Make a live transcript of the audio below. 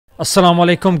Assalamu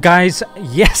alaikum guys.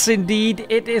 Yes indeed,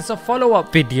 it is a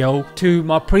follow-up video to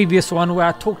my previous one where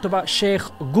I talked about Sheikh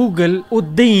Google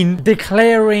Uddin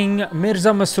declaring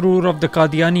Mirza Masroor of the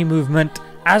Qadiani movement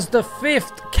as the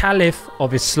 5th Caliph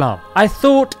of Islam. I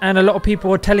thought, and a lot of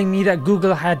people were telling me, that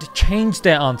Google had changed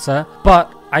their answer,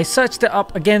 but I searched it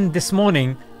up again this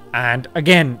morning and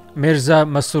again Mirza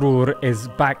Masroor is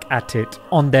back at it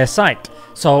on their site.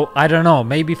 So I don't know,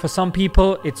 maybe for some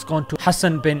people it's gone to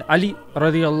Hassan bin Ali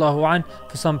radiallahu an,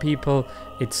 for some people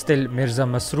it's still Mirza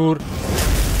Masroor.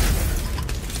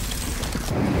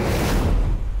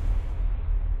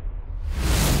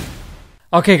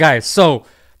 Okay guys, so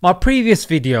my previous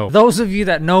video, those of you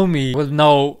that know me will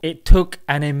know it took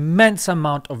an immense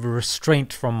amount of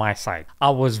restraint from my side.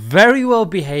 I was very well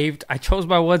behaved. I chose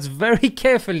my words very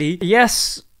carefully.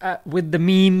 Yes, with the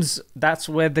memes, that's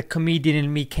where the comedian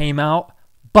in me came out.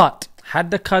 But had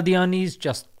the Qadiyanis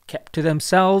just kept to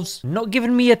themselves, not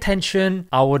given me attention,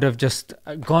 I would have just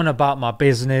gone about my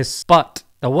business. But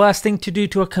the worst thing to do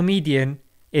to a comedian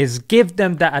is give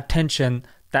them that attention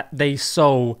that they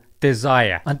so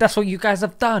desire, and that's what you guys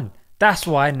have done. That's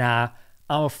why now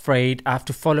I'm afraid I have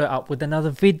to follow it up with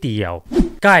another video.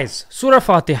 Guys, Surah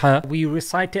Fatiha, we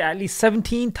recite it at least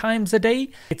 17 times a day.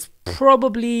 It's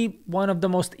probably one of the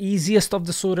most easiest of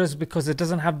the surahs because it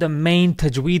doesn't have the main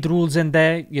tajweed rules in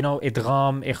there, you know,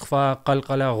 idgham, ikhfa,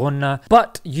 qalqala, ghunna,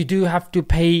 but you do have to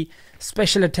pay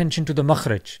special attention to the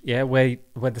makhraj, yeah, where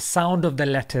the sound of the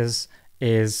letters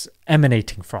is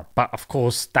emanating from. But of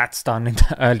course that's done in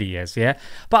the early years, yeah.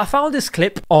 But I found this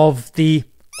clip of the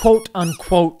quote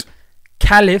unquote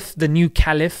Caliph, the new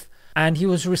Caliph, and he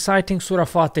was reciting Surah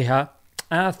Fatiha,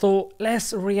 and I thought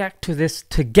let's react to this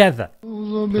together.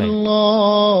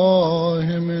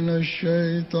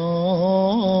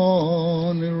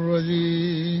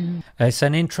 It's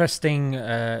an interesting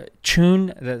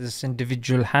tune that this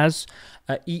individual has.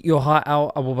 Eat your heart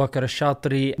out, Abu Bakr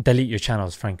al-Shatri. Delete your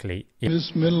channels, frankly.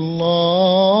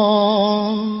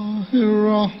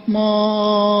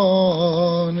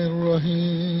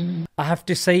 Bismillahirrahmanirrahim. I have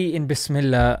to say in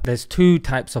Bismillah, there's two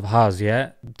types of ha's,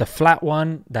 yeah? The flat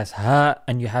one, that's ha,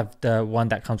 and you have the one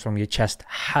that comes from your chest,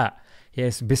 ha.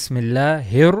 Yes, Bismillah,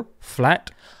 hir,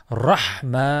 flat.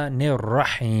 Rahmanir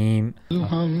Rahim.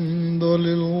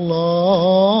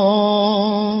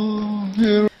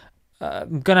 Alhamdulillah.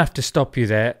 I'm gonna have to stop you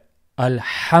there.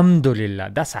 Alhamdulillah,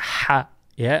 that's a ha,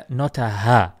 yeah, not a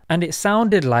ha. And it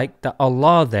sounded like the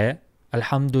Allah there,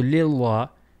 Alhamdulillah,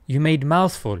 you made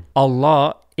mouthful.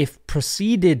 Allah, if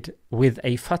preceded with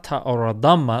a fatha or a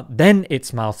dhamma, then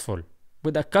it's mouthful.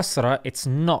 With a kasra, it's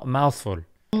not mouthful.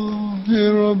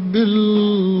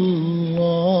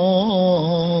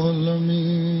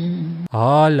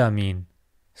 Alameen.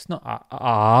 It's not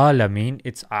alameen,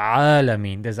 it's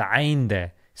alameen. There's a ayn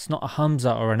there. It's not a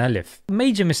hamza or an alif.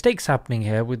 Major mistakes happening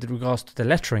here with regards to the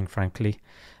lettering, frankly,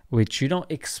 which you don't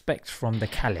expect from the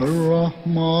Caliph.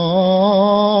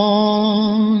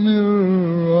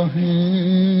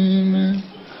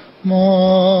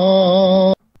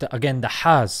 Again, the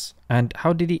has. And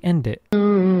how did he end it?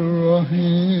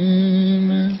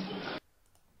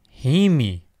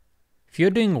 Himi. If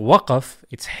you're doing waqaf,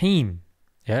 it's him.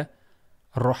 Yeah?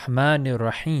 Rahmanir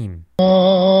Rahim.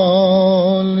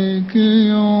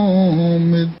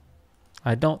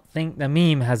 I don't think the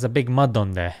meme has a big mud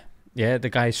on there. Yeah, the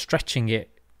guy is stretching it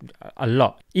a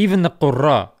lot. Even the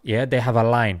Qur'an, yeah, they have a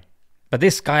line. But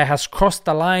this guy has crossed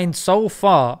the line so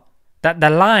far that the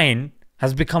line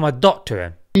has become a dot to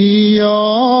him.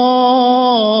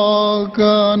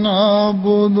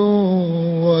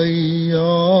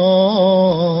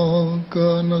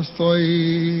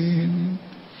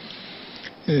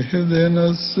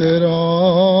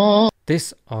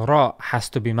 This ra has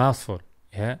to be mouthful,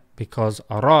 yeah, because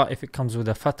ra, if it comes with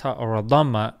a fatha or a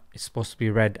dhamma, it's supposed to be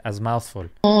read as mouthful.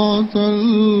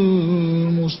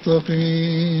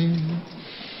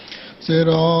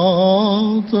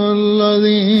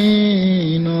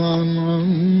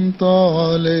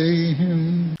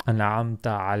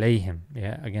 An'amta alayhim,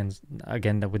 yeah, again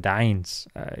with the ains,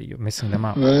 you're missing them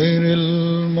out.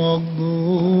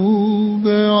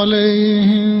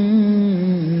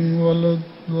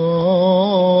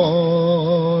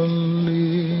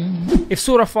 If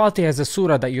Surah Fatiha is a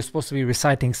surah that you're supposed to be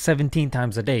reciting 17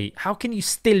 times a day, how can you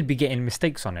still be getting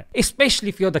mistakes on it? Especially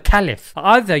if you're the Caliph.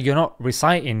 Either you're not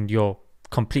reciting your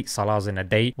complete salahs in a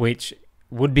day, which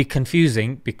would be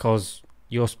confusing because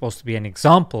you're supposed to be an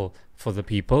example for the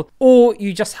people, or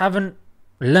you just haven't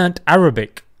learnt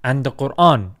Arabic and the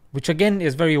Qur'an, which again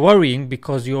is very worrying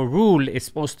because your rule is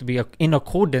supposed to be in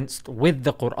accordance with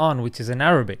the Qur'an, which is in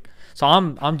Arabic. So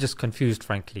I'm just confused,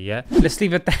 frankly. Yeah, let's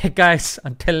leave it there, guys.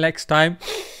 Until next time,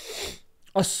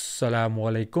 assalamu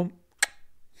alaikum.